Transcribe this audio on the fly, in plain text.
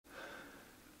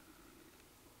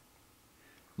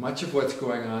much of what's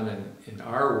going on in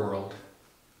our world,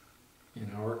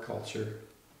 in our culture,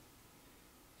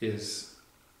 is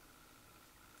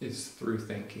through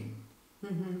thinking.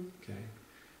 Okay.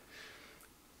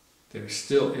 There's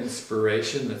still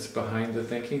inspiration that's behind the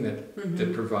thinking that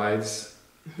provides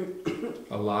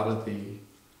a lot of the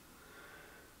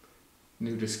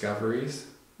new discoveries.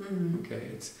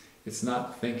 Okay, it's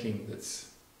not thinking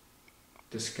that's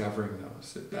discovering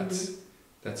those.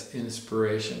 That's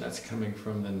inspiration. That's coming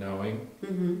from the knowing.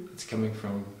 It's coming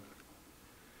from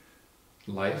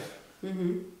life.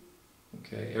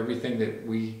 Okay, everything that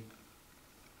we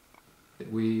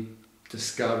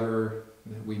discover,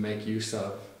 that we make use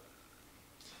of,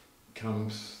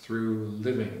 comes through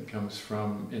living, comes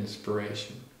from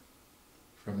inspiration,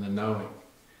 from the knowing.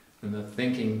 And the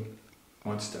thinking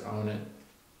wants to own it,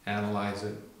 analyze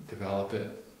it, develop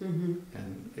it,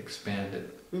 and expand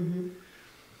it.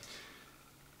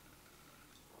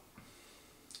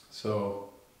 So,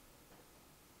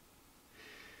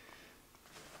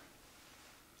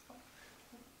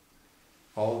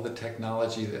 all of the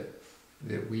technology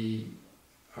that we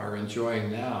are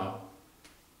enjoying now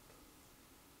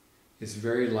is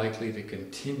very likely to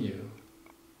continue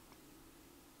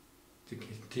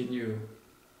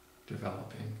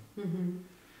developing.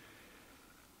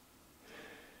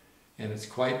 And it's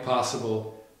quite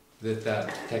possible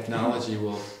that technology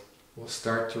will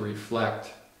start to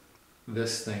reflect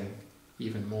this thing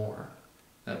even more.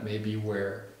 That may be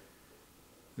where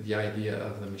the idea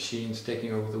of the machines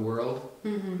taking over the world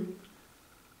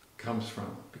comes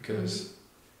from, because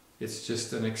it's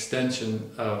just an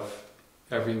extension of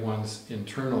everyone's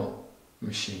internal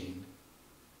machine,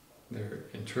 their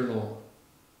internal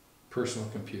personal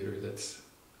computer that's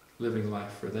living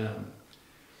life for them.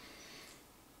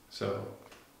 So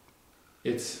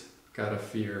it's got a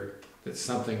fear that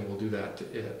something will do that to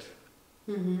it.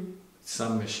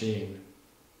 Some machine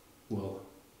will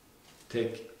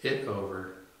take it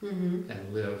over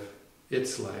and live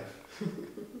its life.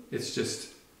 It's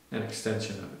just an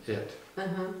extension of it.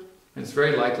 And it's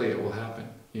very likely it will happen,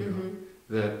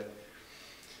 that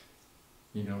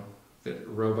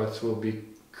robots will be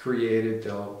created,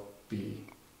 they'll be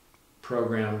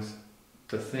programmed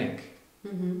to think.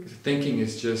 Because thinking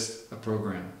is just a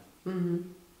program.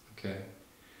 Okay?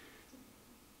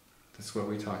 That's what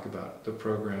we talk about, the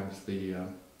programs, the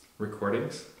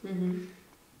recordings.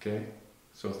 Okay?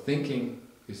 So thinking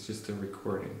is just a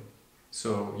recording.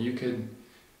 So you could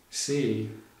see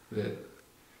that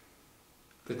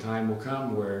the time will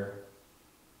come where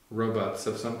robots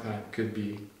of some kind could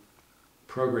be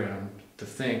programmed to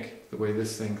think the way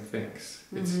this thing thinks.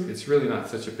 It's really not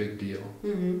such a big deal,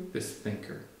 this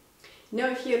thinker.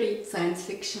 If you read science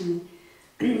fiction,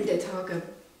 they talk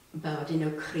about,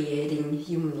 creating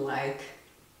human-like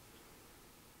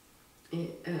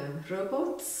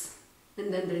robots.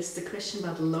 And then there's the question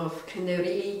about love. Can they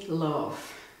really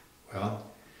love? Well,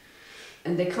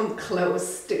 and they come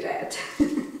close to that.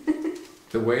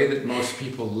 The way that most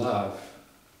people love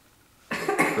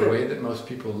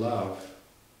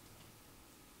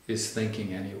is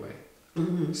thinking anyway.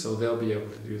 So they'll be able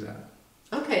to do that.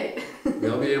 Okay.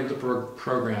 They'll be able to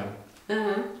program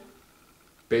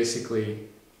basically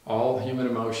all human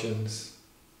emotions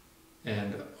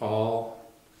and all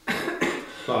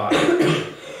thought,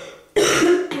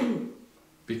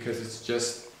 because it's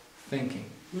just thinking.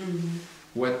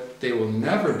 What they will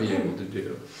never be able to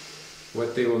do,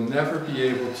 what they will never be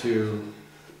able to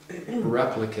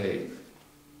replicate,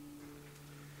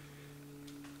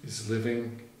 is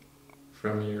living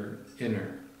from your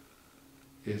inner,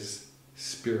 is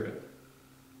spirit.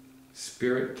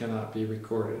 Spirit cannot be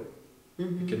recorded.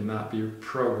 It cannot be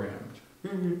programmed.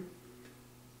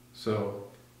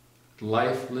 So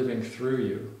life living through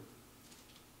you,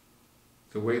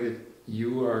 the way that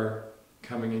you are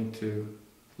coming into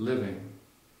living,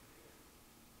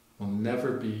 will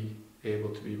never be able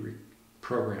to be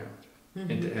programmed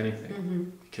into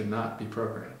anything. It cannot be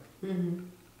programmed.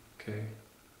 Okay?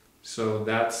 So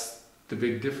that's the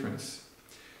big difference.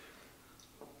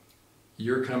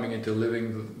 You're coming into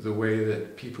living the way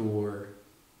that people were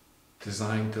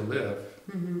designed to live,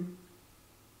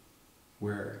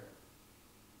 where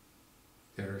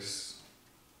there's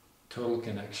total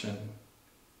connection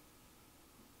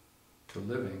to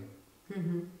living,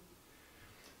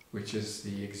 which is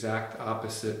the exact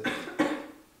opposite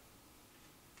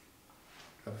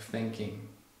of thinking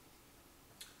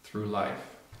through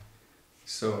life.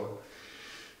 So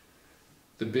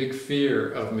the big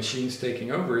fear of machines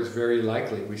taking over is very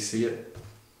likely. We see it,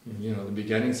 the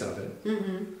beginnings of it.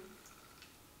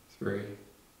 It's very,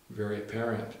 very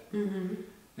apparent.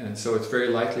 And so it's very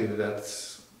likely that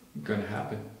that's going to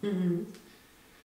happen. Mm-hmm.